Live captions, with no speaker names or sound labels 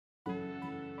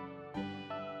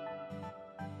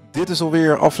Dit is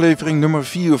alweer aflevering nummer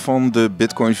 4 van de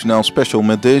Bitcoin Journaal special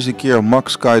met deze keer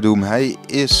Max Keidun. Hij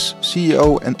is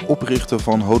CEO en oprichter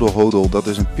van HODL HODL. Dat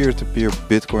is een peer-to-peer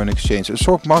Bitcoin exchange. Een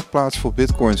soort marktplaats voor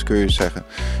bitcoins kun je zeggen.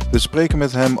 We spreken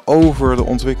met hem over de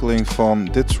ontwikkeling van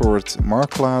dit soort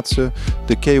marktplaatsen,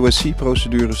 de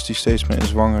KYC-procedures die steeds meer in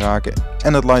zwang raken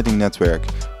en het Lightning-netwerk.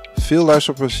 Veel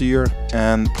luisterplezier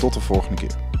en tot de volgende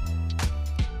keer.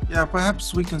 Yeah,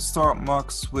 perhaps we can start,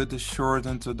 Max, with a short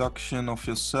introduction of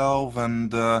yourself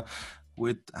and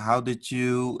with how did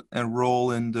you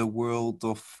enroll in the world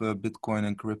of Bitcoin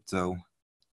and crypto?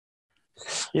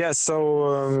 Yeah,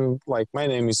 so my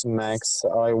name is Max.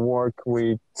 I work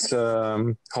with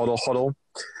HODL HODL.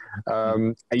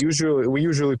 We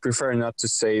usually prefer not to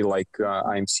say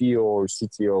I'm CEO or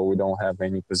CTO. We don't have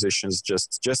any positions,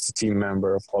 just a team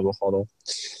member of HODL HODL.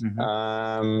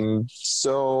 Mm-hmm.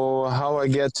 So how I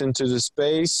get into the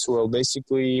space? Well,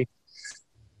 basically,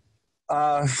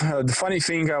 the funny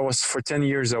thing, for 10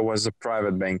 years, I was a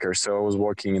private banker, so I was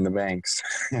working in the banks.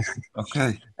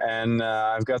 Okay. And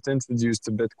I've got introduced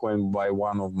to Bitcoin by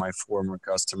one of my former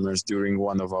customers during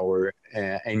one of our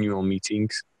annual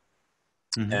meetings.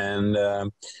 Mm-hmm.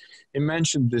 And he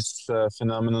mentioned this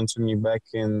phenomenon to me back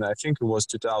in, I think it was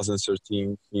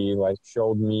 2013. He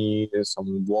showed me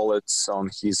some wallets on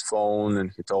his phone,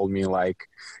 and he told me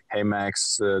hey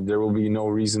Max, there will be no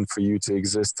reason for you to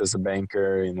exist as a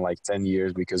banker in 10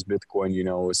 years because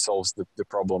Bitcoin, solves the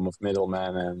problem of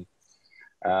middlemen. And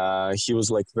he was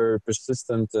very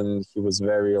persistent, and he was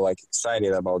very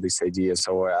excited about this idea.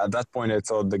 So at that point, I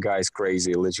thought the guy's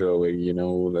crazy, literally.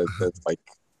 That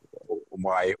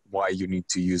why you need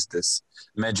to use this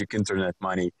magic internet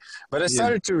money. But I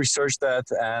started to research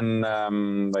that, and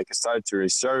I started to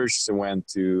research. So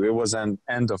it was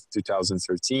end of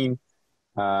 2013.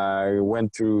 I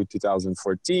went through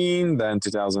 2014, then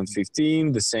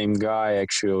 2015. The same guy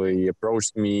actually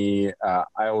approached me. I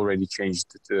already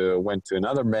went to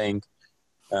another bank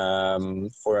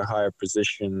for a higher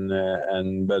position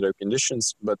and better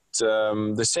conditions. But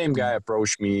the same guy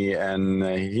approached me, and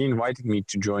he invited me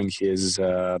to join his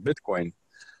Bitcoin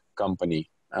company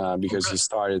because he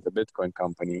started a Bitcoin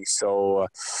company. So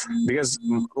because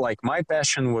my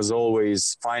passion was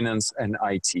always finance and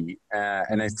IT,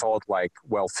 and I thought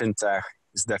fintech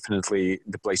is definitely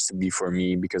the place to be for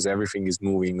me because everything is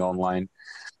moving online.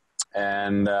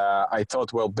 And I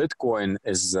thought, Bitcoin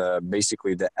is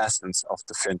basically the essence of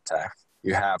the fintech.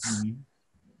 You have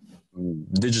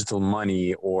digital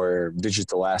money or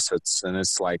digital assets, and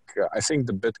it's I think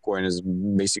the Bitcoin is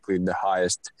basically the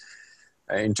highest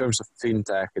in terms of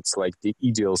fintech. It's the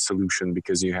ideal solution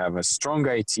because you have a strong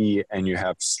IT and you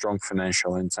have strong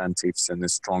financial incentives and a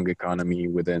strong economy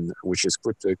within, which is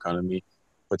crypto economy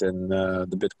within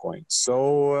the Bitcoin.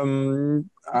 So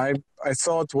I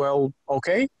thought,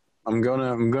 okay. I'm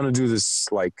gonna do this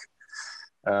leap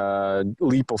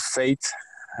of faith.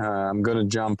 I'm gonna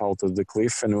jump out of the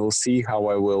cliff, and we'll see how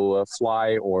I will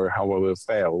fly or how I will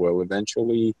fail. Well,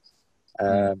 eventually,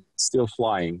 still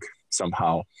flying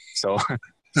somehow. So,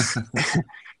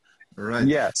 right.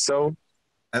 Yeah. So,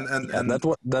 and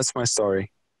that's my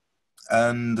story.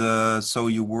 And so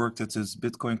you worked at this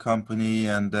Bitcoin company,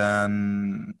 and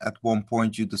then at one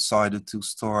point you decided to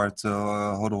start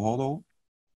HODL HODL.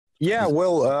 Yeah,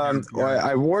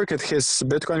 I work at his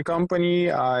Bitcoin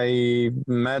company. I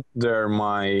met there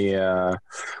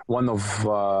one of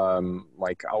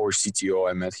our CTO.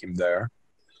 I met him there,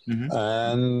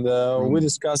 and we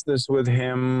discussed this with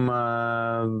him,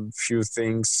 a few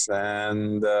things,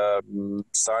 and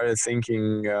started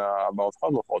thinking about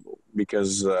HODL HODL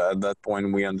because at that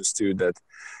point we understood that.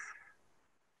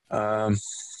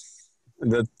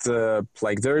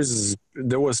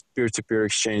 There was peer-to-peer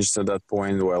exchange at that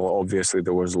point. Well, obviously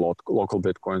there was local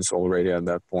Bitcoins already at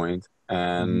that point,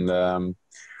 and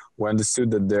we understood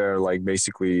that they're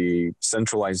basically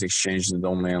centralized exchange that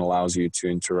only allows you to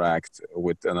interact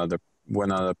with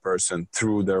one other person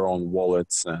through their own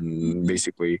wallets, and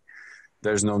basically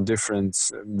there's no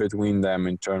difference between them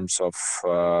in terms of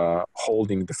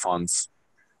holding the funds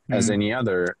as any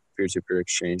other peer-to-peer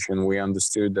exchange. And we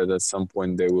understood that at some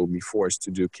point they will be forced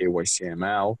to do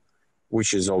KYC/ML,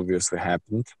 which has obviously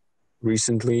happened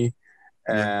recently.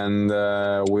 And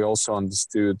we also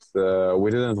understood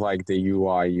we didn't like the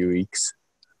UI UX.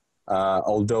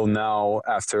 Although now,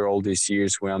 after all these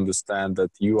years, we understand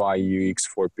that UI UX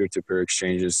for peer-to-peer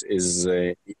exchanges is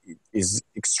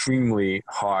extremely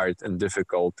hard and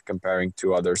difficult comparing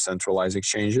to other centralized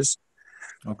exchanges.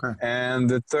 Okay. And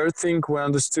the third thing, we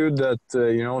understood that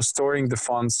storing the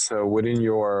funds within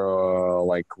your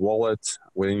wallet,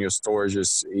 within your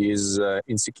storages, is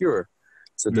insecure.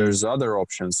 So there's other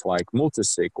options like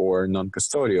multisig or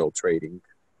non-custodial trading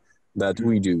that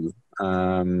we do,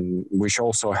 which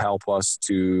also help us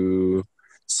to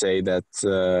say that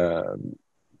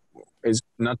is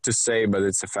not to say, but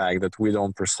it's a fact that we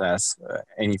don't process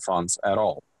any funds at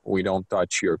all. We don't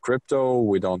touch your crypto,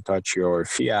 we don't touch your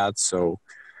fiat. So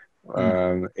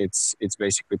it's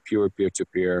basically pure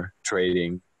peer-to-peer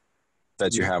trading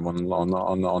that you have on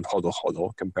HODL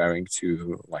HODL, comparing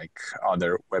to like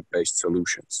other web-based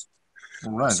solutions.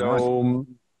 Right. So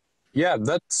yeah,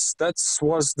 that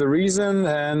was the reason,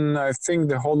 and I think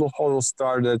the HODL HODL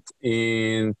started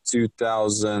in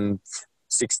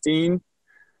 2016.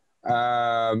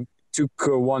 Took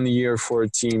 1 year for a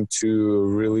team to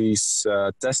release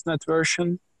a testnet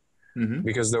version,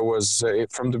 because there was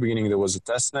from the beginning there was a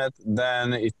testnet.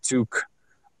 Then it took,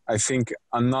 I think,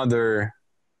 another,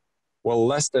 well,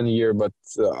 less than a year, but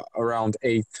around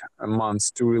 8 months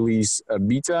to release a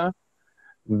beta.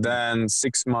 Then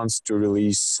 6 months to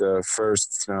release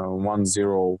first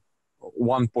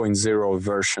 1.0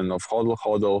 version of HODL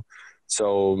HODL.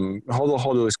 So HODL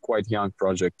HODL is quite young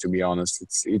project, to be honest.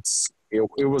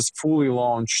 It was fully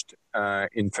launched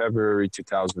in February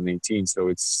 2018, so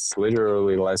it's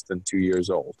literally less than 2 years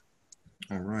old.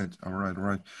 All right.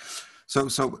 So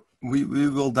we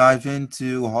will dive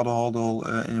into HODL HODL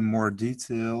in more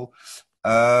detail.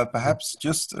 Perhaps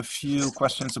just a few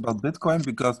questions about Bitcoin,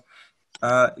 because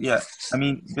I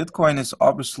mean, Bitcoin is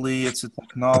obviously, it's a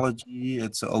technology,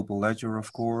 it's an open ledger,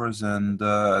 of course, and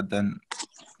then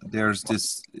there's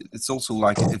this, it's also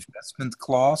like an investment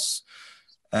class.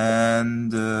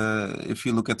 And if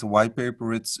you look at the white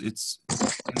paper, it's in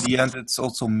the end, it's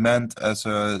also meant as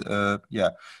a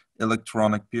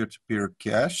electronic peer-to-peer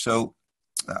cash. So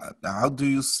how do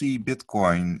you see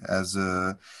Bitcoin as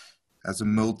a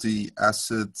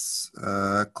multi-asset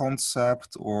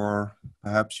concept, or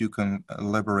perhaps you can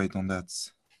elaborate on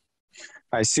that?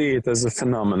 I see it as a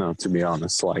phenomenon, to be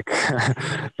honest. Like,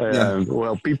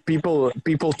 well, people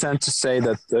tend to say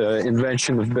that the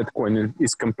invention of Bitcoin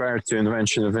is compared to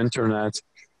invention of internet.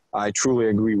 I truly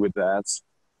agree with that,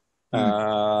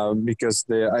 because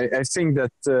I think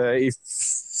that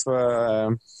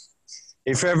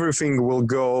if everything will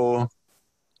go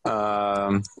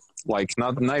like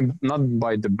not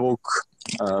by the book,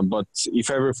 but if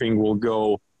everything will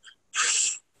go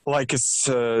like it's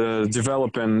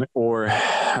developing, or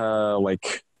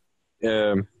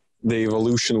the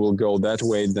evolution will go that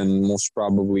way, then most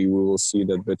probably we will see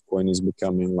that Bitcoin is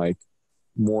becoming like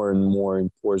more and more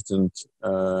important,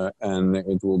 and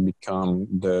it will become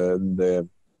the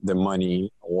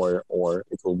money, or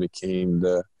it will become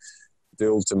the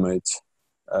ultimate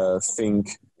thing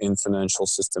in financial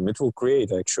system. It will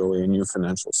create actually a new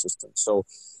financial system. So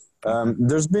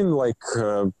there's been like,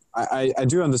 I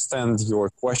do understand your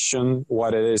question,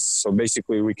 what it is. So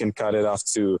basically we can cut it off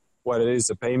to what it is,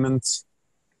 a payment,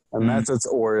 a method,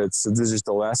 or it's a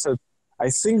digital asset. I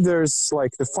think there's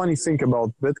like the funny thing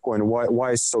about Bitcoin,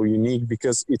 why it's so unique,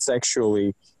 because it's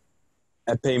actually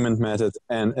a payment method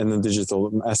and a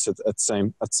digital asset at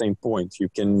same point. You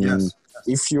can,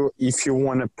 if you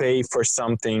want to pay for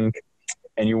something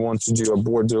and you want to do a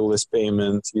borderless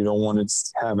payment, you don't want to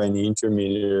have any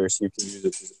intermediaries, you can use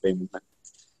it as a payment method.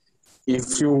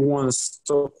 If you want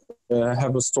to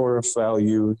have a store of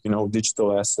value,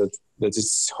 digital asset that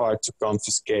is hard to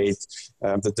confiscate,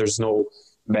 that there's no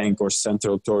bank or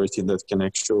central authority that can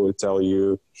actually tell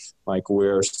you, like,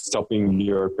 we're stopping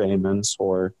your payments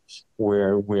or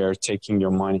we're taking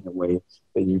your money away,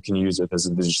 that you can use it as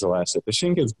a digital asset. I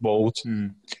think it's both.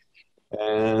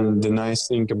 And the nice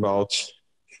thing about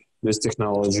this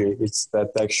technology is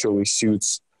that actually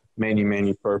suits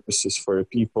many purposes for the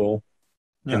people.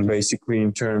 And basically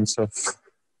in terms of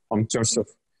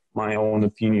my own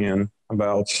opinion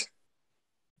about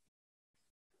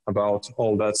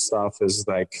all that stuff, is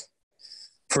like,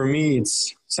 for me,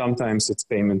 sometimes it's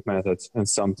payment method and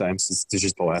sometimes it's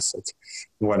digital asset,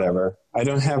 whatever. I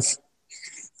don't have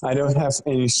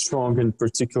any strong and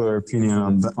particular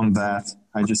opinion on that.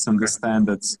 I just understand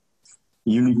that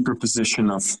unique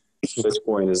proposition of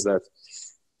Bitcoin is that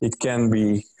it can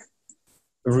be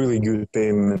a really good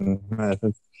payment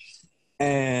method,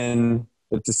 and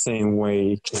at the same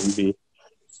way it can be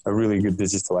a really good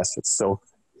digital asset. So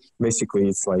basically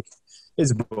it's like,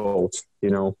 it's both,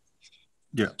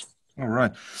 Yeah. All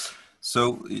right.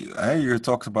 So you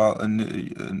talked about a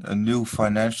new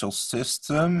financial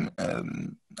system.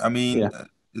 I mean,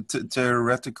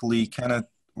 theoretically, can it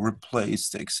replace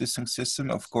the existing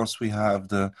system? Of course, we have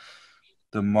the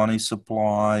money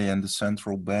supply and the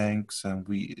central banks, and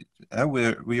we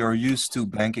are used to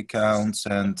bank accounts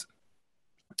and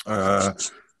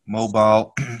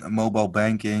mobile mobile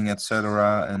banking,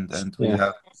 etc. And we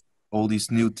have all these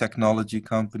new technology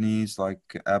companies like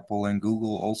Apple and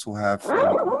Google also have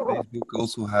Facebook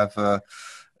also have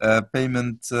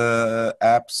payment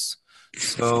apps.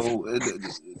 So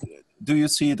do you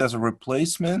see it as a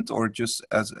replacement or just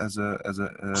as a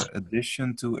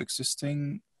addition to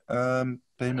existing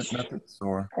payment methods?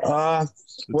 Or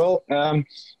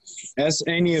as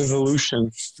any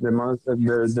evolution,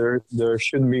 there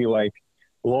should be like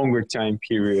longer time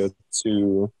period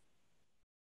to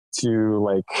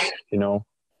like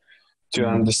to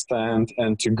understand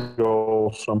and to go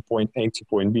from point A to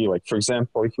point B. Like for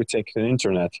example, if we take the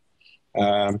internet,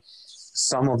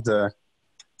 some of the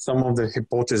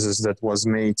hypotheses that was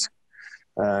made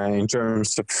in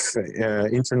terms of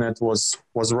internet was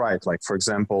right. Like for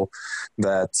example,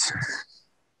 that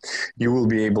you will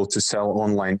be able to sell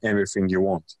online everything you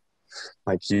want.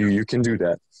 Like you can do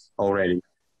that already,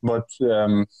 but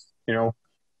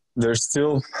there's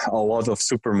still a lot of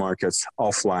supermarkets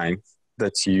offline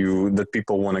that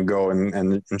people want to go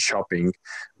and shopping,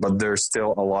 but there's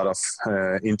still a lot of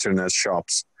internet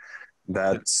shops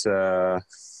that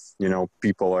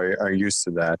people are used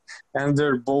to that, and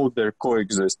they're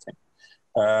coexisting.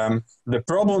 The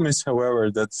problem is,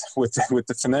 however, that with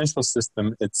the financial system,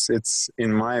 it's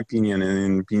in my opinion and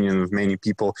in the opinion of many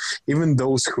people, even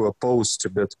those who oppose to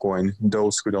Bitcoin,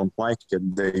 those who don't like it,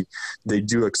 they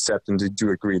do accept and they do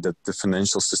agree that the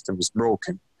financial system is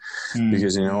broken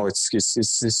because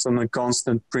it's on a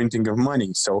constant printing of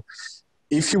money. So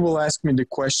if you will ask me the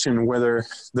question whether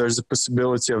there's a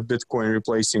possibility of Bitcoin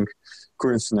replacing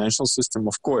current financial system,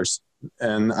 of course,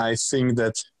 and I think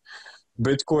that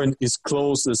Bitcoin is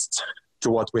closest to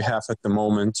what we have at the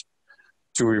moment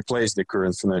to replace the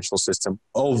current financial system.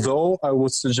 Although I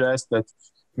would suggest that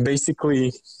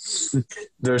basically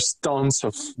there's tons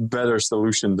of better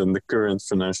solution than the current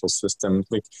financial system.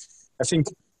 Like I think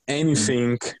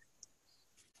anything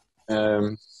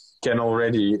can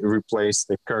already replace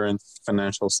the current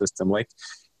financial system. Like,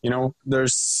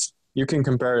 you can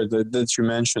compare it that you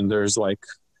mentioned, there's like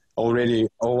already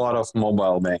a lot of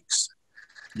mobile banks.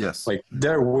 Yes. Like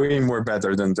they're way more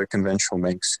better than the conventional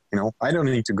banks. I don't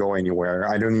need to go anywhere.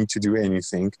 I don't need to do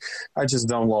anything. I just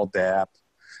download the app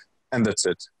and that's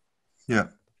it. Yeah.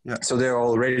 Yeah. So they're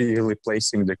already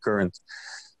replacing the current.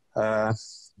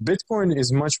 Bitcoin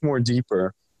is much more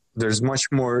deeper. There's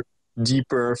much more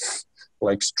deeper,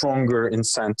 like stronger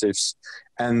incentives.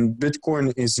 And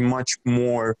Bitcoin is much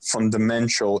more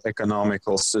fundamental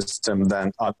economical system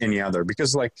than any other.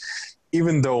 Because like,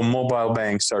 even though mobile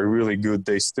banks are really good,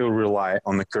 they still rely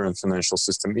on the current financial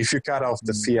system. If you cut off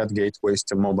the fiat gateways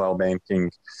to mobile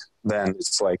banking, then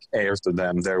it's like air to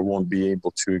them. They won't be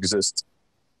able to exist.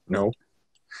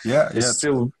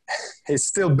 It's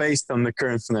still based on the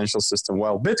current financial system.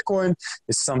 While Bitcoin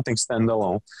is something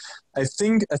standalone. I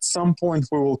think at some point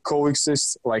we will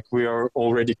coexist, like we are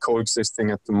already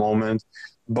coexisting at the moment.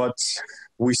 But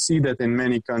we see that in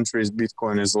many countries,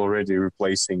 Bitcoin is already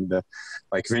replacing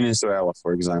like Venezuela,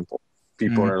 for example.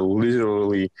 People are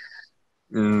literally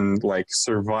like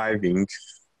surviving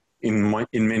in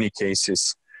many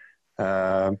cases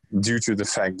due to the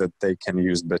fact that they can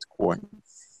use Bitcoin.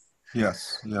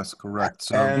 Yes, correct.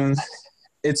 So, and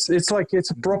it's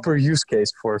a proper use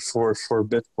case for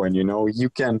Bitcoin. You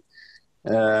can.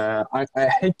 I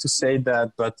hate to say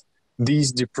that, but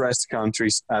these depressed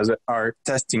countries are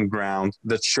testing ground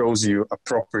that shows you a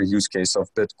proper use case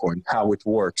of Bitcoin, how it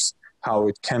works, how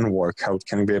it can work, how it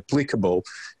can be applicable,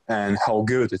 and how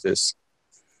good it is.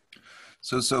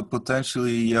 So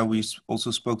potentially, we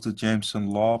also spoke to Jameson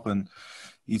Lobb, and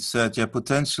he said,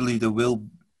 potentially there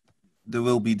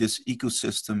will be this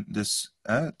ecosystem, this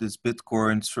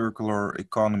Bitcoin circular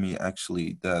economy,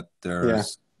 actually, that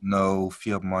there's no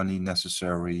fiat money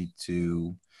necessary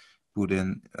to put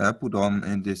on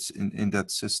in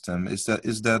that system. Is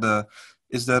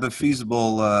that a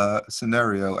feasible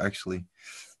scenario, actually?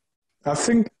 I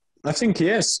think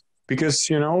yes, because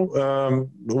you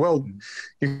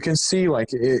can see like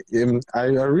I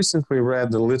recently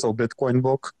read the Little Bitcoin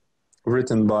book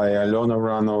written by Alona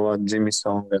Ranova, Jimmy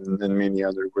Song, and many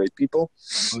other great people.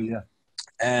 Oh yeah.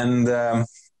 And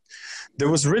there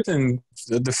was written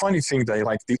the funny thing that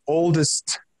like the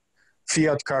oldest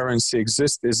fiat currency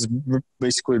exists is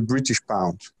basically British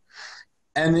pound,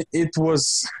 and it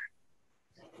was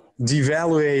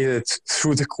devaluated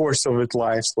through the course of its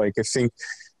life. Like I think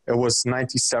it was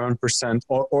 97%,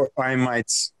 or I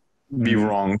might be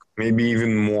wrong, maybe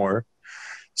even more.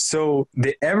 So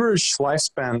the average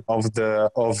lifespan of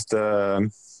the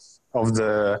of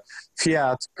the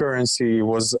fiat currency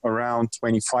was around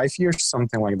 25 years,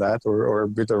 something like that, or a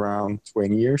bit around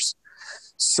 20 years.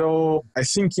 So I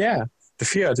think, yeah, the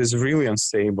fiat is really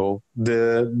unstable.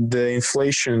 The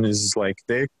inflation is like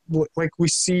we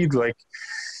see like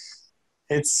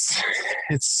it's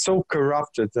so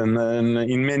corrupted and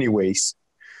in many ways.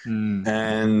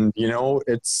 And you know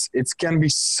it can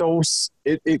be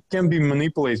it can be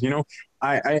manipulated. You know,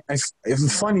 I a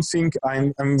funny thing.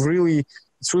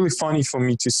 It's really funny for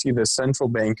me to see the central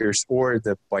bankers or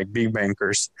the like big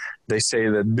bankers. They say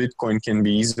that Bitcoin can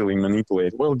be easily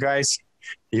manipulated. Well, guys,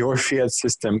 your fiat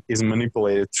system is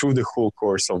manipulated through the whole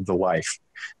course of the life.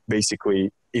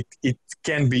 Basically, it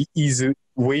can be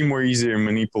way more easier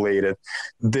manipulated.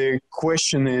 The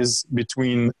question is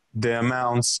between the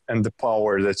amounts and the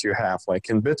power that you have. Like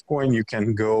in Bitcoin, you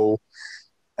can go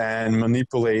and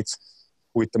manipulate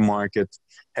with the market,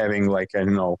 having like, I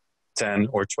don't know, 10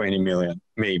 or 20 million,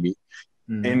 maybe.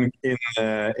 In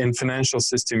financial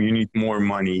system, you need more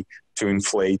money to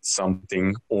inflate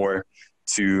something or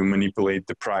to manipulate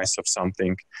the price of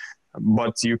something,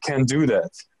 but you can do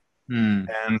that.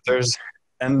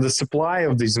 And the supply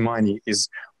of this money is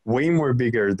way more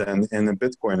bigger than in the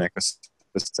Bitcoin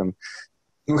ecosystem.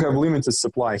 You have limited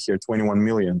supply here, 21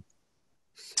 million.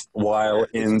 While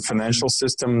in financial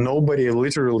system, nobody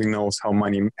literally knows how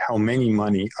many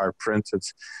money are printed,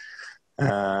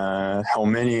 how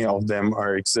many of them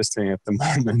are existing at the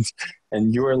moment.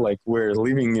 And you're like, we're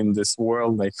living in this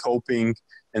world, like hoping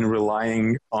and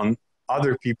relying on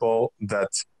other people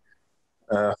that,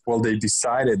 they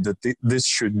decided that this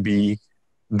should be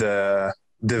the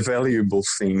valuable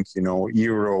thing, you know,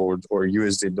 euro or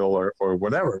USD dollar or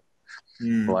whatever.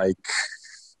 Like,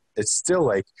 it's still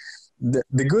like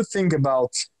the good thing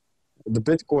about the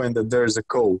Bitcoin that there's a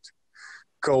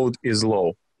code is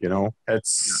low, you know.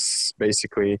 It's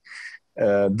basically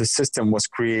the system was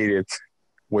created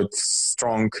with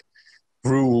strong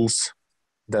rules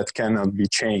that cannot be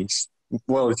changed.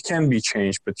 Well, it can be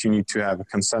changed, but you need to have a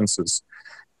consensus.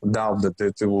 Doubt that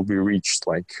it will be reached,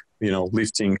 like, you know,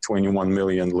 lifting 21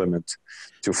 million limit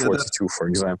to 42, for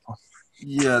example.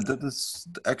 Yeah, that is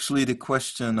actually the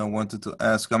question I wanted to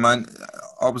ask. I mean,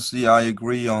 obviously, I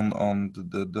agree on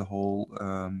the whole,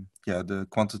 the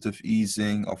quantitative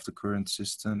easing of the current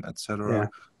system, etc.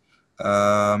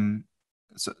 But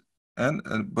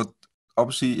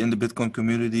obviously, in the Bitcoin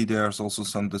community, there's also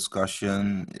some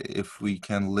discussion if we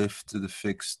can lift the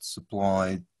fixed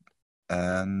supply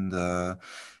and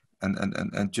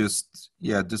just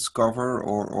discover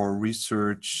or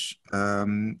research.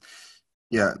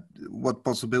 What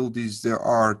possibilities there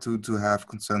are to have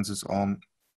consensus on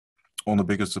a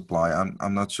bigger supply.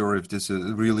 I'm not sure if this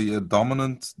is really a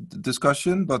dominant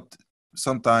discussion, but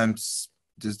sometimes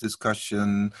this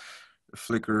discussion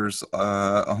flickers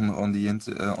on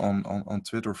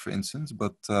Twitter, for instance.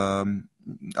 But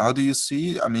how do you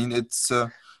see? I mean, it's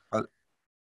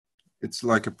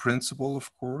like a principle, of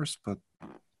course, but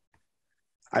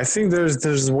I think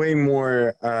there's way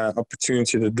more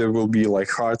opportunity that there will be like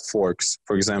hard forks.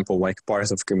 For example, like part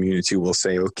of community will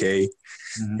say, okay,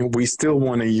 we still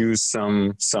want to use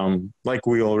some like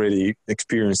we already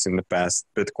experienced in the past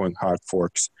Bitcoin hard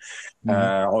forks.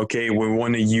 Okay, we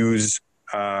want to use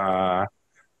we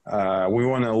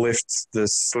want to lift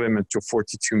this limit to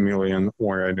 42 million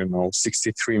or I don't know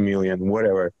 63 million,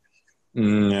 whatever.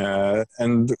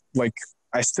 And like,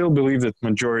 I still believe that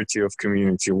majority of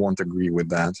community won't agree with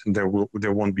that.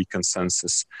 There won't be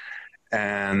consensus.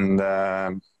 And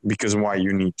because why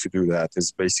you need to do that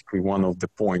is basically one of the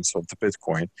points of the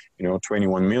Bitcoin, you know,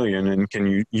 21 million. And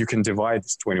you can divide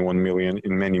this 21 million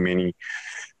in many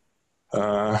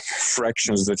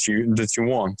fractions that you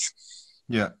want.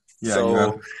 Yeah. So you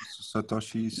have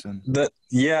Satoshis and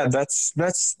that's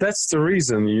the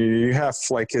reason you have,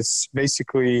 like, it's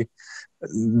basically,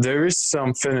 there is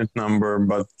some finite number,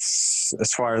 but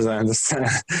as far as I understand,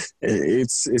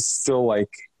 it's still like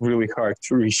really hard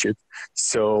to reach it.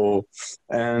 So,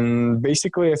 and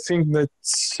basically I think that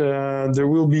there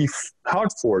will be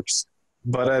hard forks,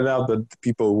 but I doubt that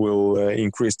people will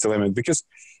increase the limit, because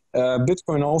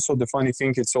Bitcoin also, the funny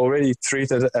thing, it's already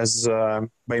treated as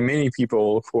by many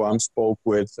people who I'm spoke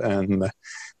with and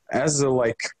as a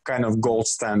like kind of gold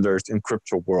standard in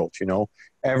crypto world, you know.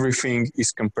 Everything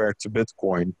is compared to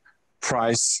Bitcoin.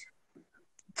 Prices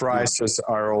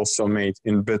are also made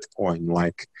in Bitcoin.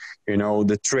 Like, you know,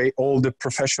 all the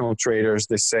professional traders,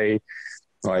 they say,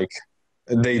 like,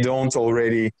 they don't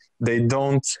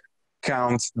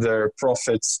count their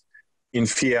profits in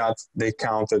fiat, they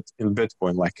count it in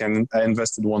Bitcoin. Like, and I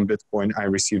invested 1 Bitcoin, I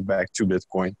received back 2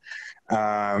 Bitcoin.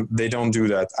 They don't do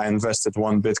that. I invested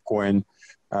 1 Bitcoin,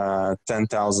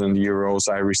 10,000 euros,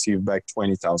 I receive back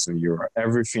 20,000 euro.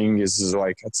 Everything is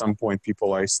like, at some point,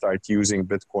 people start using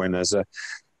Bitcoin as a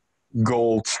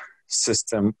gold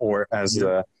system or as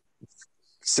a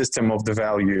system of the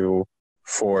value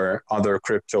for other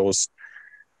cryptos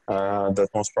that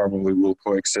most probably will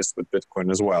coexist with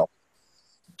Bitcoin as well.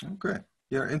 Okay.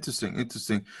 Yeah. Interesting.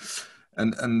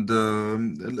 And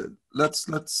let's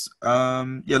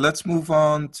move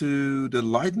on to the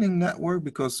Lightning Network,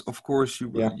 because of course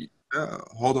HODL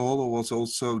HODL was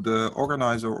also the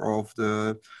organizer of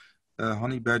the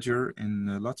Honey Badger in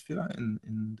Latvia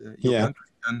in your country,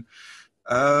 and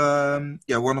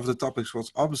one of the topics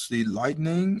was obviously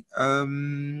Lightning.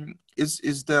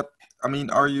 Is that, I mean,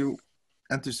 are you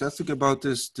enthusiastic about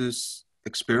this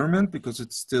experiment, because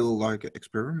it's still like an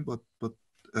experiment, but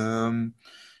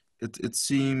it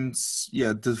seems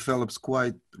it develops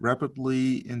quite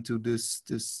rapidly into this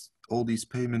all these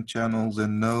payment channels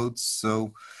and nodes.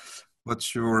 So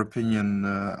what's your opinion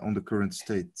on the current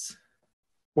state?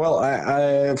 Well,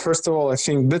 I first of all, I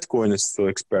think Bitcoin is still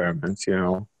experiment,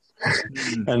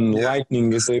 and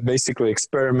Lightning is basically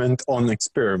experiment on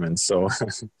experiment. So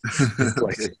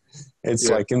it's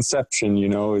like Inception,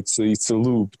 it's a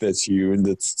loop that's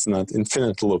not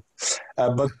infinite loop.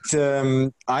 But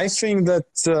I think that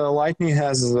Lightning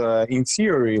has, in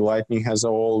theory, Lightning has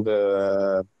all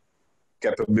the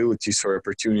capabilities or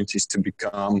opportunities to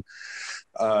become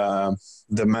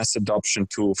the mass adoption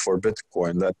tool for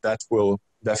Bitcoin. That will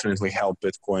definitely help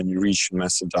Bitcoin reach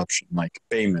mass adoption, like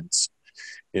payments.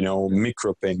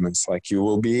 Micro payments, like you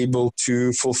will be able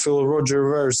to fulfill Roger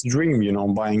Ver's dream,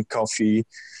 buying coffee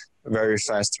very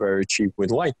fast, very cheap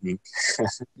with Lightning.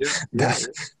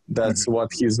 That's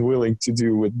what he's willing to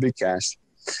do with Bcash.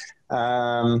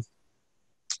 I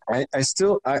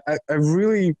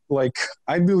really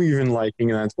I believe in Lightning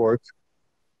Network.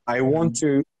 I want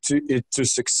it to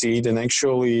succeed, and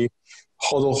actually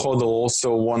HODL HODL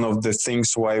also one of the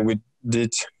things why we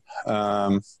did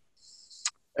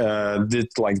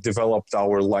developed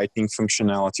our Lightning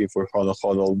functionality for HODL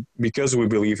HODL, because we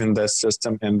believe in that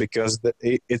system and because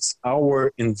it's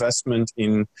our investment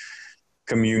in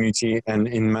community and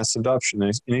in mass adoption.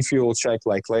 And if you will check,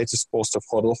 latest post of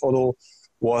HODL HODL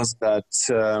was that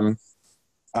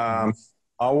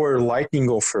our Lightning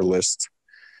offer list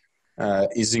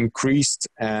is increased,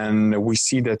 and we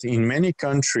see that in many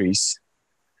countries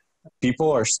people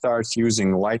are start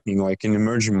using Lightning, like in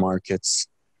emerging markets.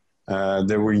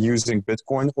 They were using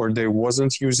Bitcoin, or they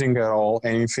wasn't using at all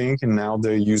anything, and now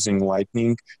they're using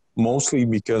Lightning, mostly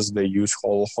because they use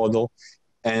HODL HODL,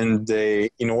 and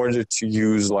in order to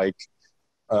use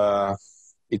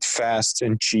it fast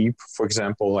and cheap, for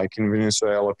example, like in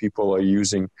Venezuela, people are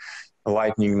using a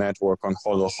Lightning Network on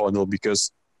HODL HODL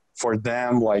because for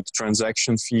them,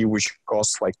 transaction fee, which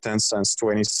costs 10 cents,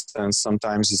 20 cents,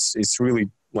 sometimes it's really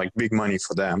big money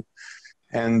for them.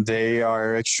 And they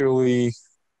are actually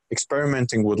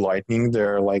experimenting with Lightning.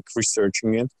 They're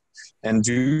researching it. And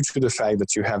due to the fact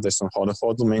that you have this on HODL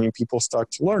HODL, many people start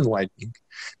to learn Lightning.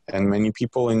 And many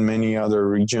people in many other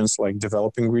regions, like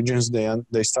developing regions,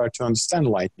 they start to understand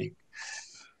Lightning.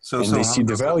 So they see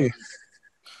the value.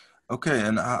 Okay,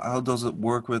 and how does it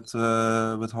work with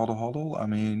HODL HODL? I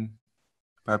mean,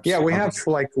 perhaps. Yeah, we have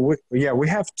we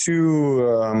have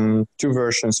two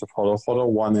versions of HODL HODL.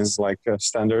 One is a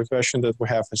standard version that we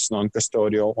have is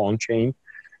non-custodial on-chain,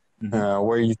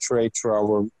 where you trade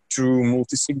through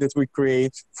multi-sig that we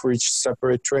create for each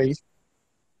separate trade.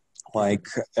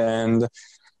 And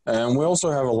we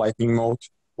also have a Lightning mode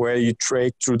where you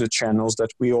trade through the channels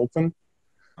that we open.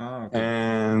 Oh, okay.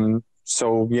 And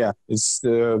so it's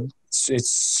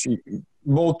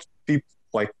both people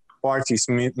parties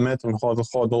met on HODL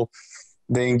HODL.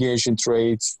 They engage in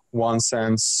trades, 1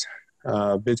 cent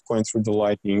Bitcoin through the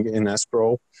Lightning in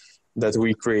escrow that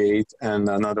we create, and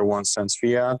another 1 cent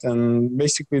fiat. And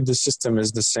basically the system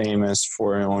is the same as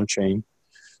for on-chain.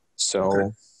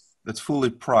 So that's fully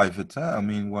private. Huh? I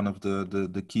mean, one of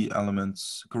the key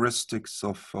elements, characteristics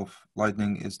of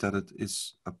Lightning is that it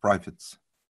is a private.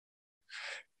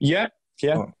 Yeah.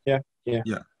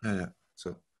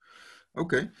 So,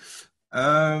 okay.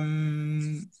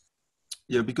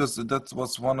 Because that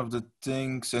was one of the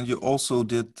things, and you also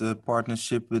did the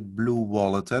partnership with Blue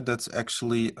Wallet. That's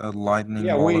actually a Lightning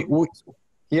wallet.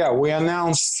 We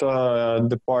announced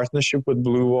the partnership with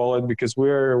Blue Wallet because we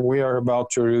are about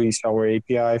to release our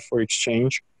API for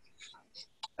exchange,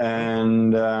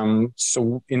 and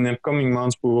so in the coming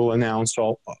months we will announce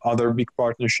all other big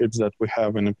partnerships that we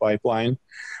have in the pipeline.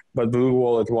 But Blue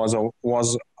Wallet was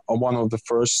one of the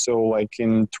first. So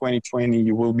in 2020,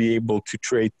 you will be able to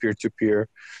trade peer-to-peer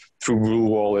through Blue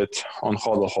Wallet on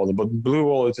HODL HODL. But Blue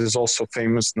Wallet is also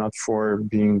famous not for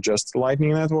being just a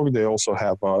Lightning Network. They also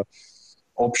have a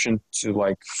option to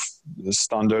like the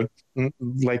standard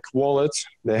like wallet.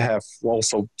 They have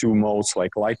also two modes,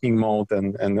 like Lightning mode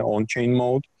and the on-chain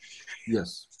mode.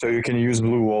 Yes. So you can use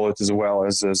Blue Wallet as well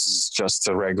as just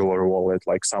a regular wallet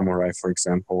like Samurai, for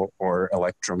example, or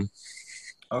Electrum.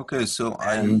 Okay, so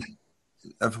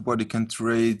everybody can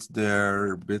trade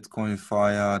their Bitcoin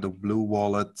via the Blue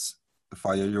Wallet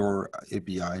via your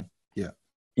API. Yeah.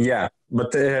 Yeah,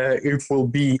 but it will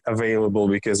be available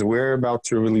because we're about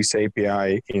to release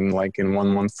API in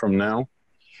 1 month from now.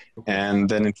 Okay. And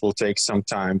then it will take some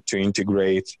time to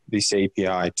integrate this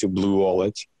API to Blue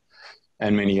Wallet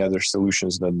and many other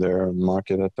solutions that they're on the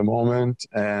market at the moment.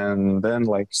 And then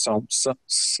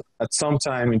at some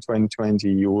time in 2020,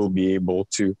 you will be able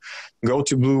to go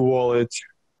to Blue Wallet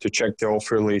to check the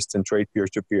offer list and trade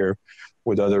peer-to-peer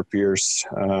with other peers.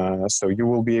 So you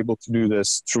will be able to do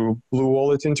this through Blue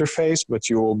Wallet interface, but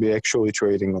you will be actually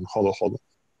trading on HODL HODL.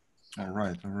 All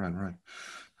right.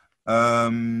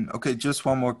 Okay, just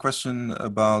one more question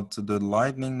about the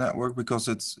Lightning Network, because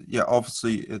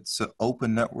obviously it's an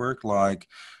open network like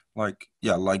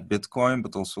Bitcoin,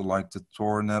 but also like the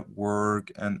Tor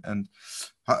network. And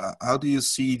how do you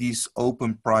see these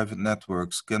open private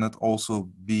networks? Can it also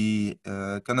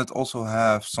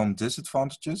have some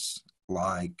disadvantages?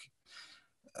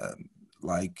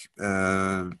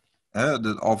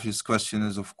 The obvious question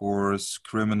is, of course,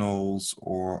 criminals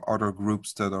or other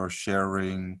groups that are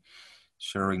sharing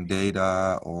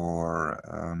data, or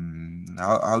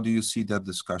how do you see that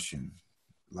discussion?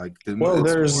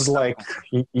 There's there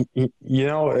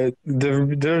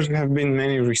have been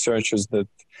many researchers that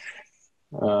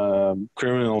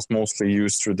criminals mostly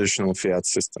use traditional fiat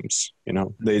systems.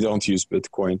 They don't use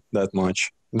Bitcoin that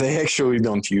much. They actually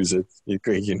don't use it.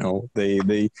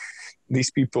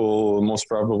 These people most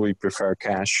probably prefer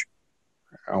cash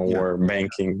or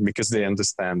banking because they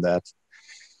understand that.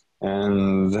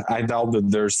 And I doubt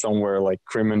that there's somewhere like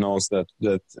criminals that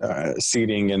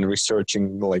sitting and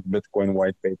researching like Bitcoin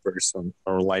white papers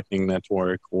or Lightning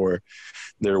Network, or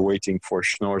they're waiting for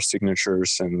Schnorr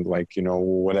signatures and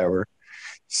whatever.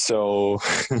 So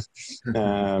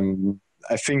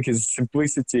I think his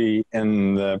simplicity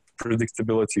and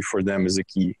predictability for them is a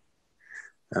key.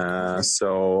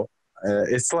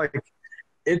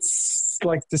 It's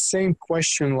like the same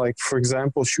question, like, for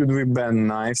example, should we ban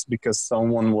knives because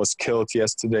someone was killed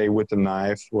yesterday with a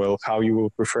knife? Well, how you will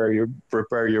prepare your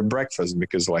breakfast,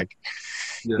 because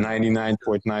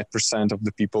 99.9% of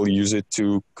the people use it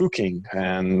to cooking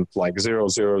and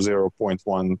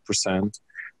 0.1%.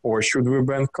 Or should we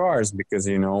ban cars because,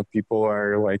 people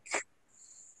are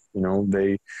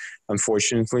they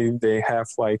unfortunately they have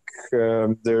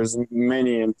there's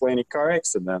many and plenty car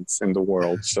accidents in the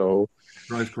world. So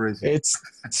crazy. It's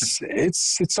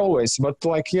always, but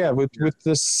with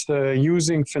this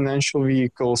using financial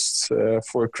vehicles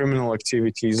for criminal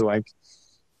activities,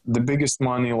 the biggest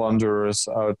money launderers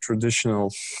are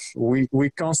traditional. We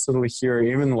constantly hear,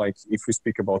 even if we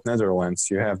speak about Netherlands,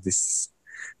 you have these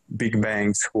big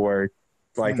banks who are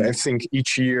I think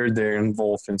each year they're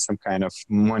involved in some kind of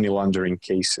money laundering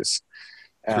cases.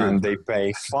 And they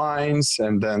pay fines,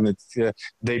 and then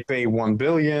they pay 1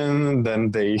 billion,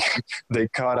 then they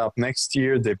cut up next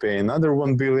year, they pay another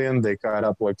 1 billion, they cut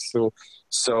up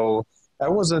so I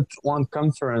was at one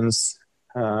conference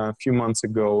a few months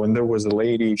ago, and there was a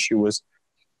lady. She was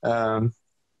I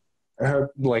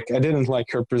didn't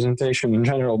like her presentation in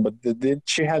general, but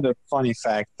she had a funny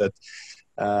fact that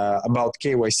about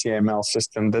KYC-ML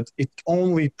system, that it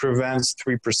only prevents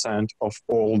 3% of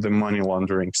all the money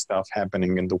laundering stuff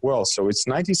happening in the world. So it's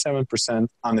 97%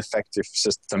 ineffective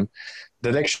system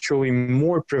that actually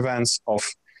more prevents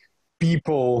of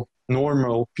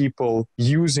normal people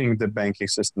using the banking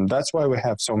system. That's why we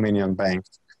have so many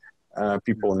unbanked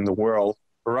people in the world,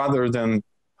 rather than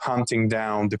hunting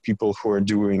down the people who are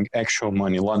doing actual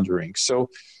money laundering.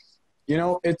 So,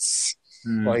 it's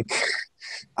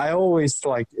I always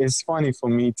it's funny for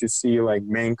me to see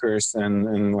bankers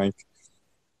and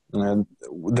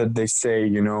that they say,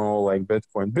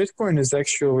 Bitcoin is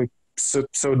actually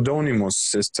pseudonymous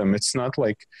system. It's not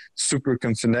super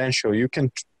confidential. You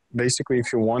can basically,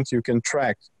 if you want, you can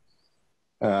track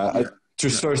to a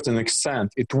certain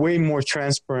extent. It's way more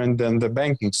transparent than the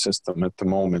banking system at the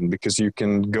moment, because you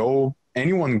can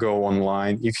anyone go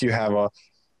online. If you have a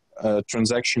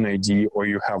transaction ID or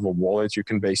you have a wallet, you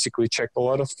can basically check a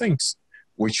lot of things,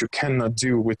 which you cannot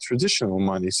do with traditional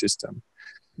money system.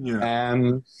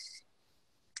 And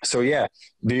so,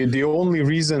 the only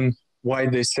reason why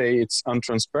they say it's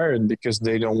untransparent, because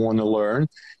they don't want to learn,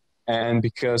 And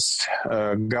because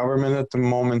government at the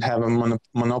moment have a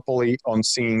monopoly on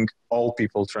seeing all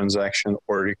people transaction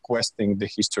or requesting the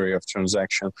history of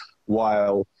transaction,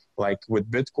 while like with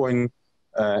Bitcoin,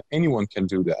 anyone can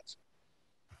do that.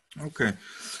 Okay,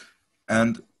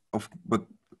 and but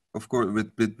of course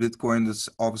with Bitcoin, it's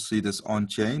obviously this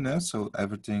on-chain, so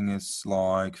everything is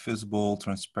like visible,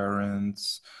 transparent.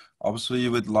 Obviously,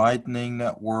 with Lightning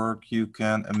Network, you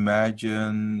can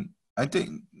imagine. I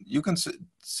think you can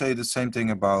say the same thing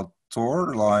about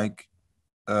Tor. Like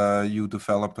you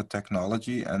develop a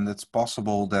technology, and it's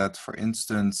possible that, for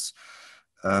instance,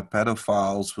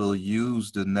 pedophiles will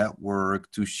use the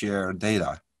network to share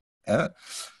data.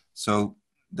 So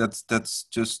that's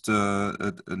just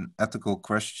an ethical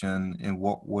question. In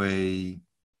what way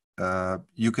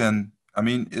you can? I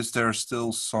mean, is there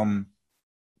still some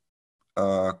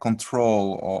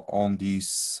control on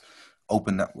these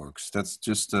open networks? That's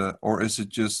just or is it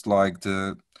just like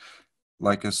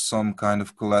some kind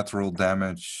of collateral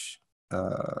damage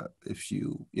if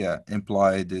you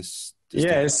imply this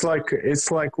Yeah, data?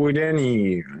 it's like with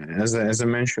any, as I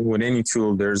mentioned, with any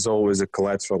tool, there's always a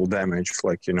collateral damage.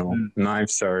 Like, you know,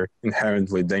 knives are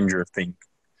inherently dangerous thing.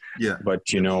 Yeah.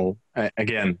 But, you know,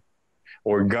 again,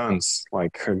 or guns,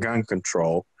 like gun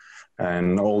control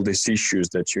and all these issues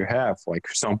that you have. Like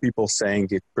some people saying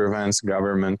it prevents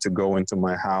government to go into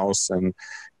my house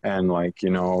and like, you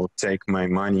know, take my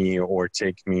money or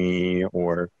take me,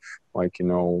 or like, you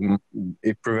know,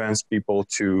 it prevents people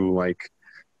to like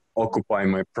occupy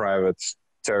my private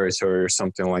territory or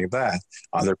something like that.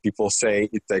 Other people say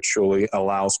it actually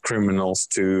allows criminals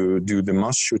to do the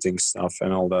mass shooting stuff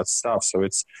and all that stuff. So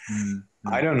it's,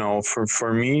 I don't know,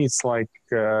 for me, it's like,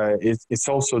 it's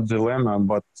also a dilemma,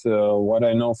 but what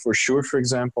I know for sure, for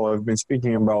example, I've been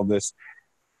speaking about this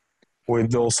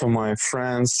with also my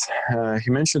friends.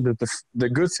 He mentioned that the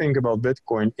good thing about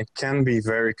Bitcoin, it can be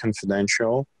very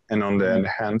confidential. And on the other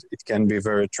hand, it can be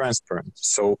very transparent.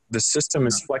 So the system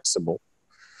is flexible.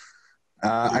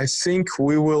 I think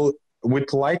we will,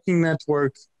 with Lightning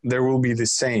Network, there will be the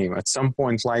same. At some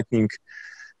point, Lightning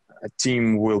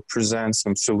team will present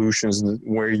some solutions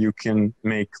where you can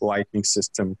make Lightning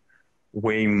system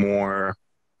way more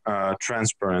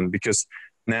transparent. Because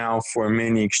now for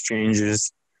many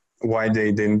exchanges, why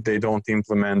they don't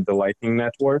implement the Lightning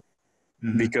Network?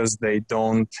 Because they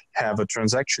don't have a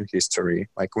transaction history.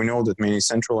 Like we know that many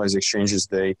centralized exchanges,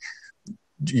 they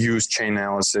use chain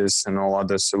analysis and all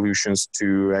other solutions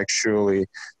to actually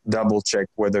double check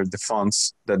whether the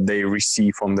funds that they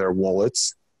receive on their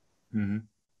wallets,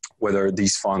 whether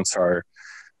these funds are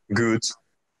good,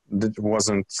 that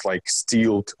wasn't like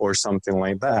stealed or something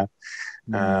like that.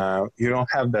 You don't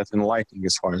have that in Lightning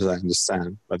as far as I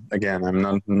understand. But again,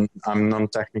 I'm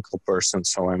non-technical person,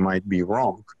 so I might be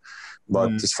wrong.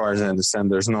 But as far as I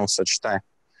understand, there's no such tech.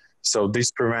 So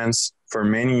this prevents for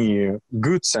many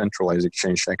good centralized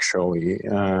exchange actually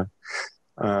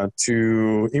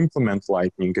to implement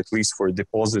Lightning, at least for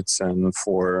deposits and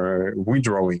for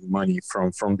withdrawing money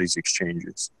from these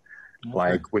exchanges. Okay.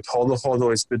 Like with HODL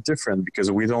HODL, it's a bit different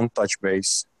because we don't touch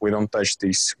base, we don't touch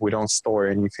these, we don't store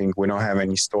anything, we don't have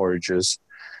any storages.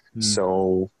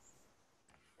 So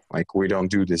like we don't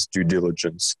do this due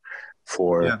diligence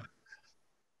for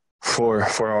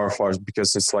our farms,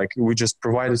 because it's like we just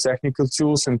provide the technical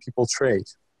tools and people trade.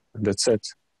 And that's it.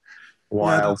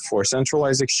 While for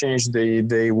centralized exchange,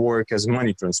 they work as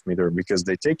money transmitter because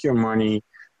they take your money,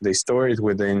 they store it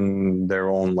within their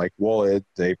own like wallet,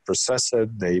 they process it,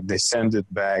 they send it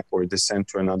back, or they send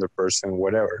to another person,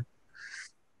 whatever.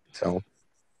 So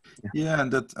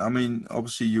and that, I mean,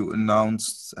 obviously you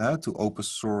announced to open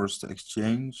source the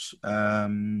exchange,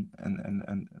 and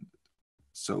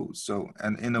so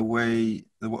and in a way,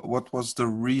 what was the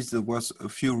reason? There was a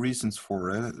few reasons for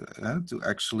it to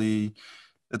actually.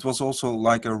 It was also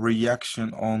like a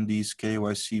reaction on these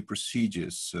KYC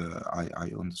procedures.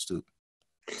 I understood.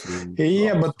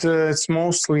 Yeah, but it's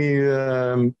mostly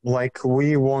like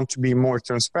we want to be more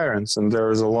transparent, and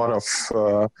there's a lot of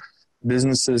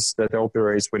businesses that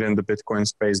operates within the Bitcoin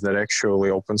space that actually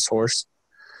open source,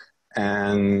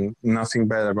 and nothing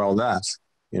bad about that,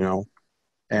 you know.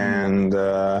 And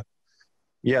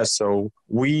so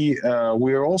we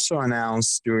are also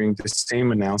announced during the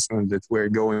same announcement that we're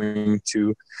going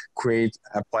to create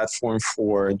a platform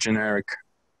for generic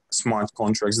smart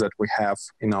contracts that we have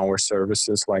in our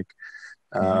services, like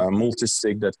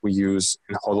multi-sig that we use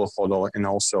in HODL HODL, and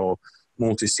also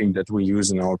multi-sig that we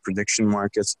use in our prediction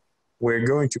markets. We're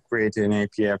going to create an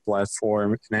API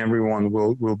platform, and everyone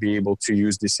will be able to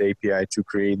use this API to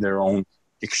create their own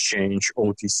exchange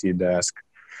OTC desk.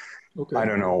 Okay. I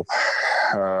don't know,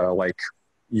 like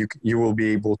you will be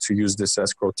able to use this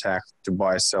escrow tag to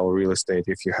buy, sell real estate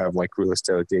if you have like real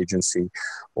estate agency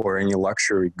or any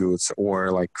luxury goods,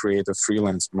 or like create a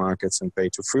freelance markets and pay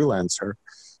to freelancer.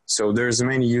 So there's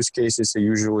many use cases. I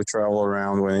usually travel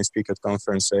around when I speak at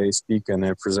conference. I speak and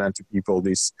I present to people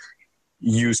these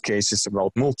use cases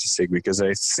about multisig, because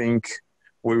I think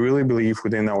we really believe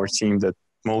within our team that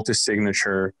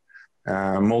multi-signature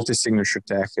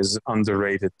tech is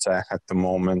underrated tech at the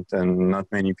moment, and not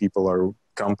many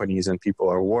companies and people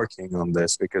are working on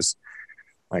this, because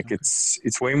like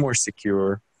it's way more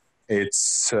secure.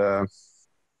 It's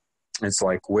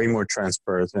like way more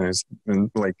transparent, and it's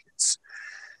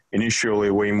initially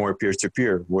way more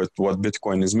peer-to-peer with what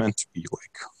Bitcoin is meant to be,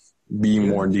 like be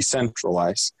more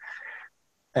decentralized.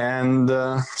 And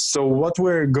so what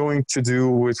we're going to do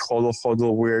with HODL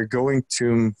HODL, we're going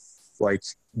to like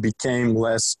became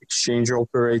less exchange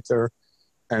operator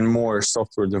and more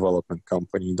software development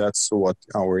company. That's what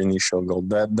our initial goal.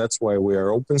 That's why we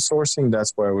are open sourcing.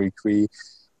 That's why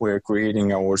we're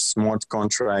creating our smart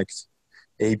contract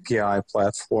API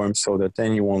platform, so that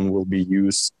anyone will be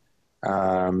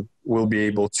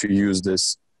able to use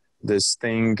this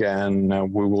thing, and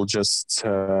we will just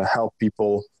help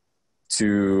people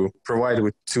to provide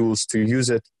with tools to use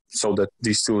it, so that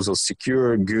these tools are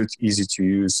secure, good, easy to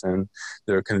use, and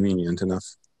they're convenient enough.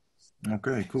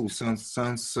 Okay, cool.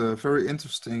 Sounds very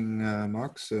interesting,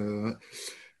 Max.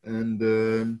 And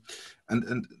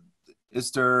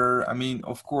is there? I mean,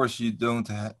 of course, you don't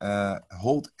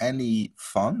hold any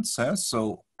funds,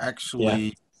 so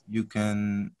actually you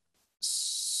can.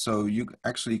 So you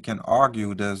actually can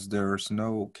argue that there's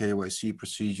no KYC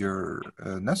procedure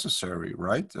necessary,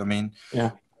 right? I mean,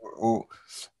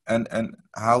 and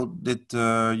how did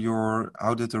the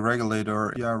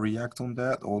regulator react on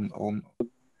that?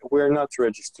 We're not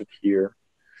registered here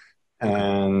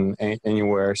and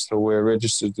anywhere, so we're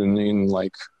registered in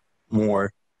like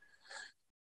more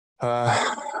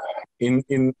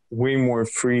in way more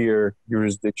freer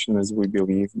jurisdiction, as we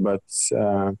believe, but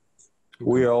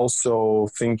we're also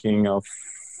thinking of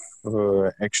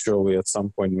actually at some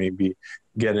point maybe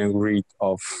getting rid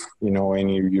of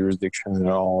any jurisdiction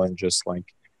at all, and just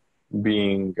like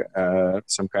being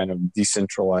some kind of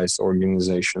decentralized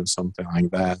organization, something like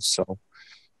that. So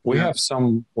we have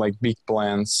some like big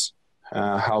plans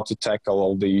how to tackle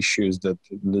all the issues that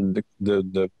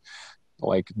the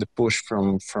push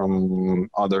from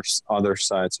other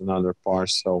sides and other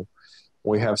parts. So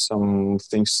we have some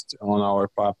things on our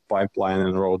pipeline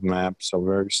and roadmap. So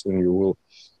very soon you will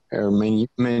hear many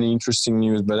interesting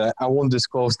news, but I won't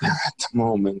disclose them at the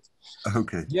moment.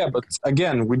 Okay. Yeah, but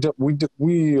again, we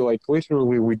like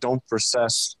literally we don't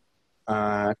process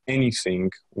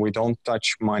anything. We don't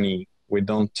touch money. We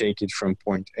don't take it from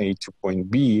point A to point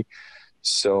B.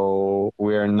 So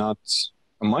we are not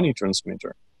a money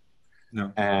transmitter.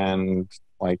 No. And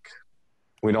like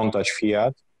we don't touch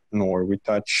fiat, nor we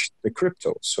touch the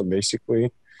crypto. So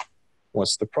basically,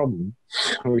 what's the problem?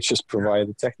 We just provide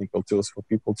the technical tools for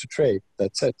people to trade.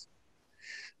 That's it.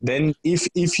 Then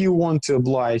if you want to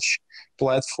oblige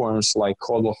platforms like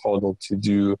HODL HODL to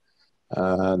do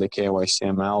the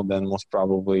KYCML, then most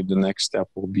probably the next step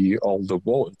will be all the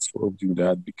wallets will do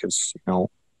that, because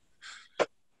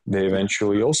they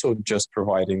eventually also just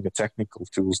providing the technical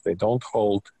tools. They don't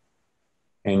hold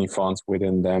any funds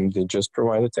within them. They just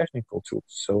provide a technical tool.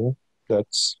 So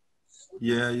that's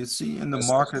you see in the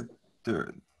market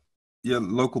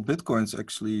local Bitcoins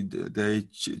actually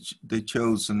they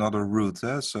chose another route,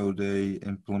 so they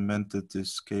implemented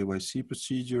this KYC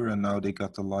procedure, and now they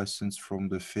got the license from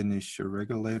the Finnish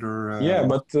regulator.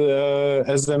 But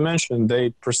as I mentioned, they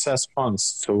process funds.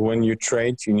 So when you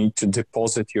trade, you need to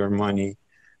deposit your money,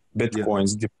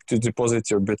 Bitcoins, to deposit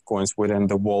your Bitcoins within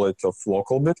the wallet of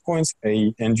local Bitcoins,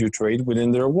 and you trade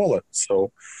within their wallet.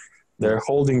 So they're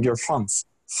holding your funds.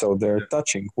 So they're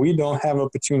touching. We don't have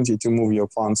opportunity to move your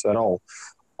funds at all.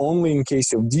 Only in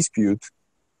case of dispute,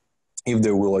 if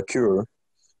there will occur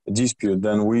a dispute,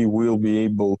 then we will be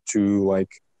able to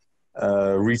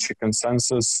reach a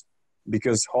consensus,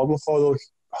 because HODL HODL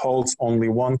holds only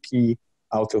one key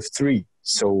out of 3.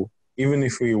 So even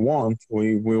if we want,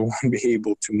 we won't be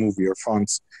able to move your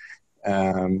funds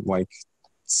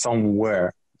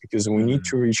somewhere, because we need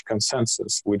to reach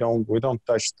consensus. We don't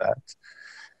touch that.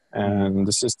 And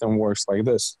the system works like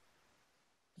this.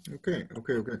 Okay.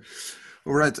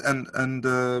 All right.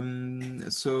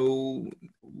 And so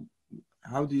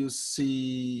how do you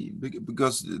see?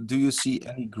 Because do you see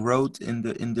any growth on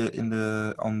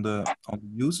the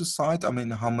user side? I mean,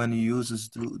 how many users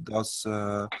does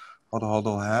HODL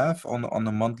HODL have on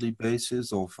a monthly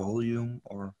basis, or volume,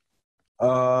 or?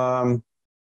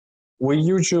 we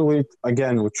usually,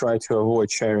 again, we try to avoid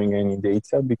sharing any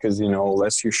data because,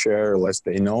 less you share, less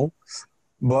they know.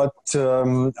 But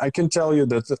I can tell you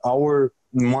that our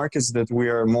markets that we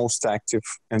are most active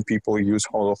and people use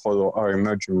HODL HODL are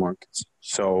emerging markets.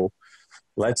 So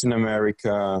Latin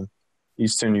America,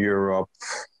 Eastern Europe,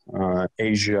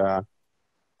 Asia,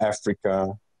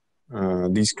 Africa,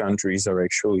 these countries are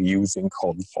actually using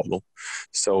HODL HODL.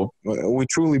 So we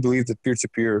truly believe that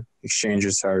peer-to-peer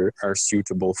exchanges are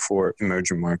suitable for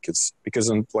emerging markets because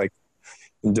in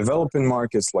developing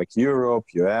markets like Europe,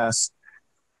 US,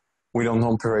 we don't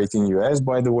operate in US,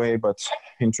 by the way, but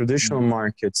in traditional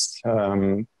markets,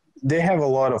 they have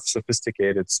a lot of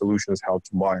sophisticated solutions how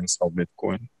to buy and sell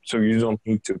Bitcoin. So you don't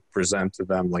need to present to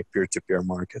them like peer-to-peer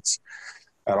markets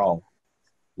at all.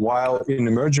 While in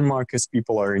emerging markets,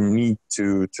 people are in need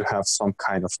to have some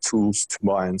kind of tools to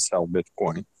buy and sell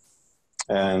Bitcoin.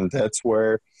 And that's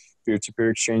where peer-to-peer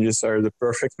exchanges are the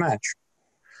perfect match.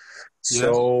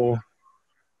 So,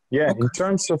 yeah, in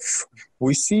terms of,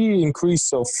 we see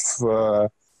increase of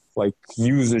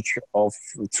usage of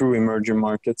through emerging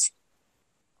markets.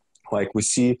 Like we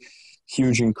see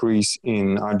huge increase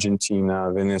in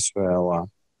Argentina, Venezuela,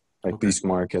 these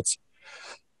markets.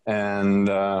 And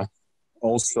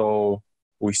also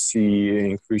we see an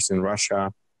increase in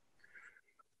Russia.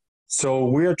 So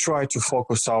we are trying to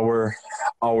focus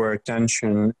our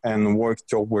attention and work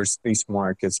towards these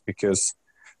markets because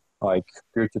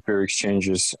peer-to-peer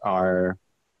exchanges are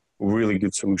a really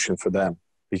good solution for them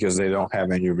because they don't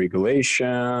have any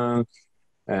regulation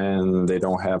and they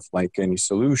don't have any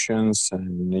solutions,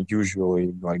 and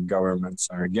usually governments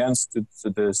are against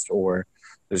this, or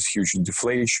there's huge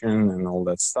deflation and all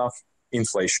that stuff.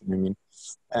 Inflation, I mean.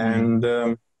 And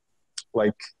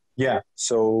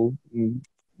so,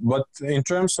 but in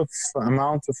terms of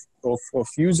amount of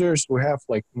users, we have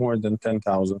more than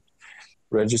 10,000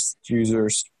 registered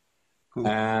users. Cool.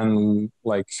 And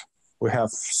we have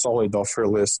solid offer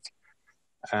list,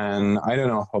 and I don't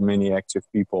know how many active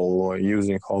people are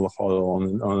using HODL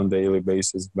HODL on a daily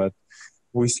basis, but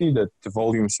we see that the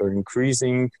volumes are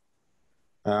increasing,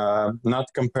 not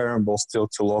comparable still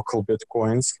to local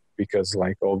Bitcoins because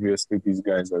obviously these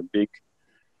guys are big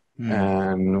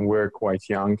and we're quite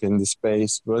young in the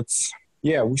space, but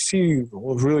yeah, we see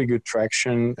really good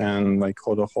traction, and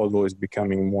HODL HODL is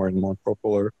becoming more and more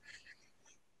popular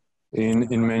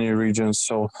in many regions,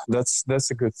 so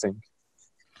that's a good thing.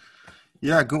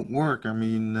 Yeah, good work. I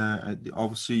mean,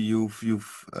 obviously you've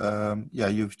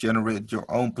generated your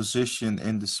own position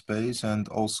in the space, and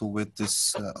also with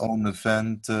this own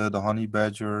event, the Honey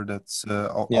Badger, that's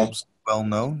also well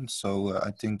known. So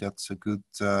I think that's a good,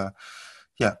 a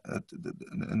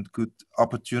good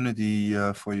opportunity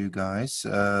for you guys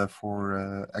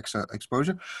for extra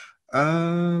exposure.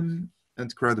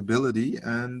 And credibility,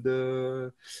 and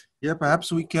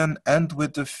perhaps we can end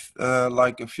with a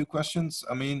few questions.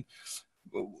 I mean,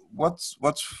 what's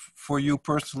for you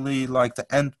personally the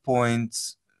end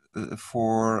point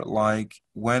for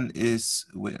when is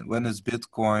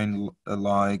Bitcoin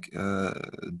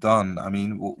done? I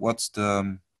mean, what's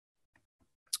the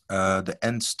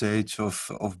end stage of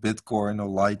Bitcoin or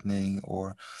Lightning,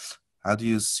 or how do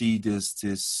you see this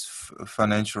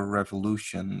financial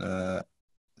revolution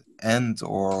end,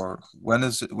 or when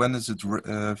is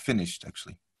it finished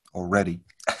actually, or ready?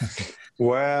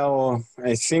 Well,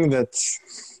 I think that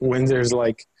when there's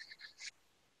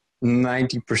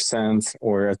 90%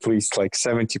 or at least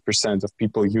 70% of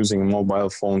people using mobile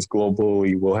phones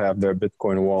globally will have their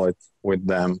Bitcoin wallet with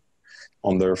them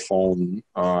on their phone,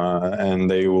 and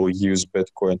they will use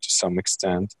Bitcoin to some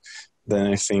extent, then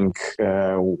I think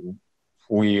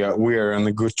we are on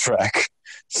a good track.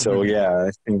 So yeah,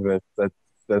 I think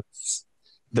that's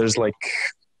there's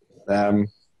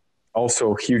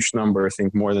also a huge number. I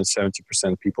think more than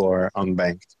 70% people are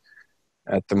unbanked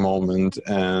at the moment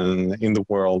and in the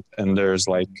world, and there's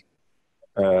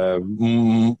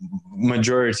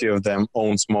majority of them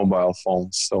owns mobile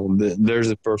phones. So there's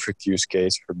a perfect use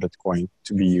case for Bitcoin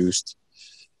to be used.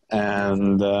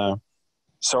 And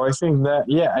so I think that,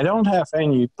 I don't have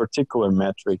any particular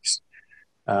metrics.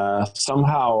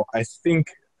 Somehow I think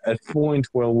at point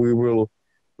where we will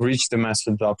reach the mass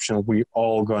adoption, we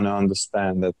all gonna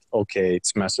understand that, okay,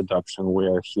 it's mass adoption, we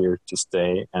are here to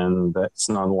stay, and it's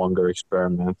no longer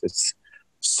experiment, it's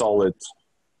solid,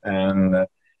 and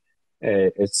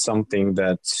it's something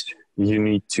that you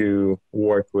need to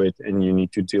work with and you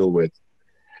need to deal with.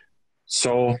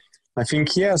 So I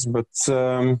think yes, but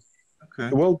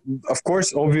well, of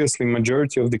course, obviously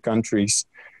majority of the countries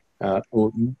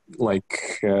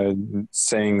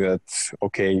saying that,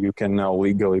 okay, you can now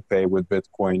legally pay with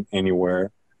Bitcoin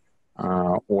anywhere.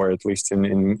 or at least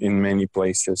in many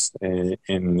places in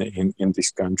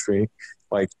this country,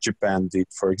 like Japan did,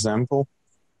 for example.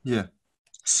 Yeah.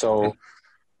 So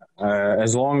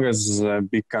as long as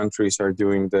big countries are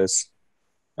doing this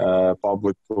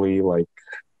publicly, like,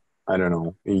 I don't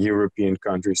know, European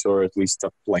countries, or at least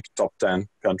top 10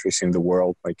 countries in the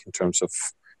world, like in terms of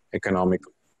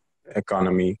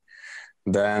economy,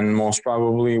 then most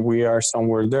probably we are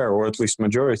somewhere there, or at least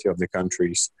majority of the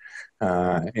countries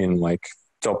in like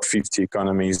top 50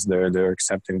 economies, they're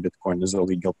accepting Bitcoin as a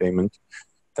legal payment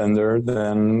tender.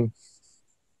 Then,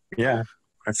 yeah,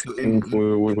 I think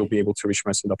we will be able to reach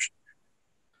mass adoption.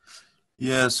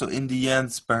 Yeah, so in the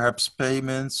end, perhaps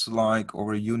payments like,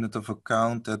 or a unit of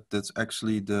account, that's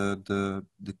actually the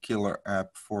killer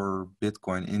app for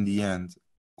Bitcoin in the end,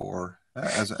 or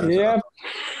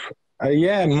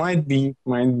yeah, might be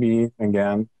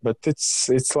again, but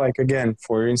it's like, again,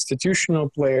 for institutional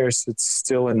players, it's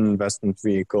still an investment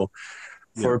vehicle.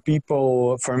 For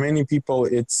many people,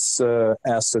 it's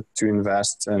asset to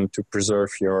invest and to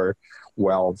preserve your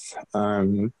wealth.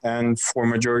 And for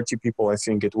majority people, I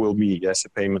think it will be as a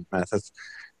payment method.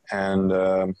 And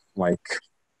the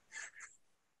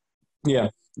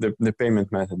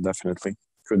payment method definitely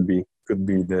could be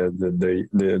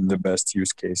the best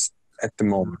use case at the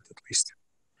moment, at least.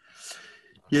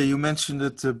 Yeah, you mentioned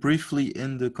it briefly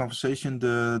in the conversation,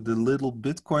 the Little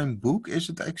Bitcoin book. Is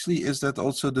that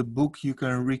also the book you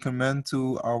can recommend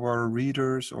to our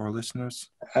readers or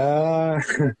listeners? Or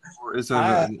is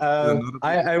there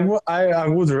I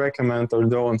would recommend,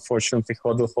 although unfortunately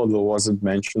HODL HODL wasn't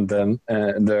mentioned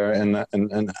there,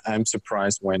 and I'm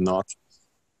surprised why not.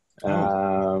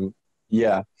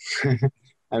 Yeah.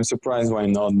 I'm surprised why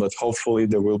not, but hopefully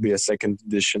there will be a second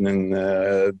edition, and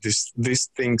these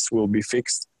things will be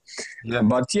fixed. Yeah.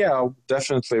 But yeah, I would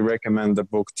definitely recommend the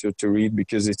book to read,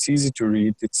 because it's easy to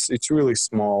read. It's really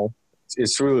small.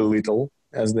 It's really little,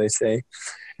 as they say.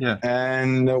 Yeah.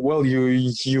 And well,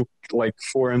 you like,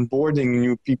 for onboarding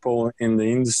new people in the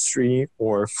industry,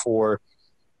 or for,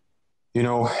 you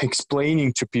know,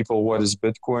 explaining to people what is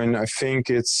Bitcoin, I think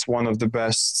it's one of the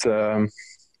best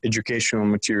educational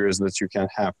materials that you can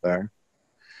have there.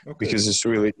 Okay. Because it's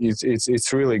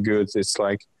really good. It's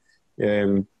like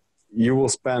you will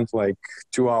spend like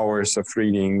 2 hours of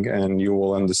reading, and you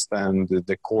will understand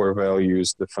the core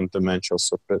values, the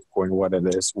fundamentals of Bitcoin, what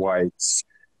it is, why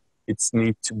it's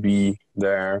need to be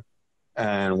there,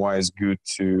 and why it's good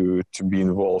to be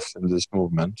involved in this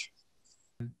movement.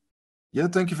 Yeah,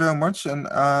 thank you very much, and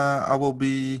I will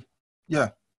be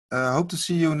hope to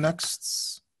see you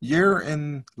next year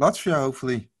in Latvia,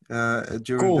 hopefully,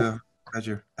 during the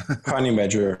Badger. Honey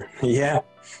Badger. Yeah.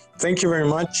 Thank you very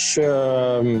much.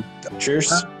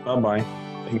 Cheers. Bye-bye.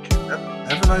 Thank you.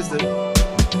 Have a nice day.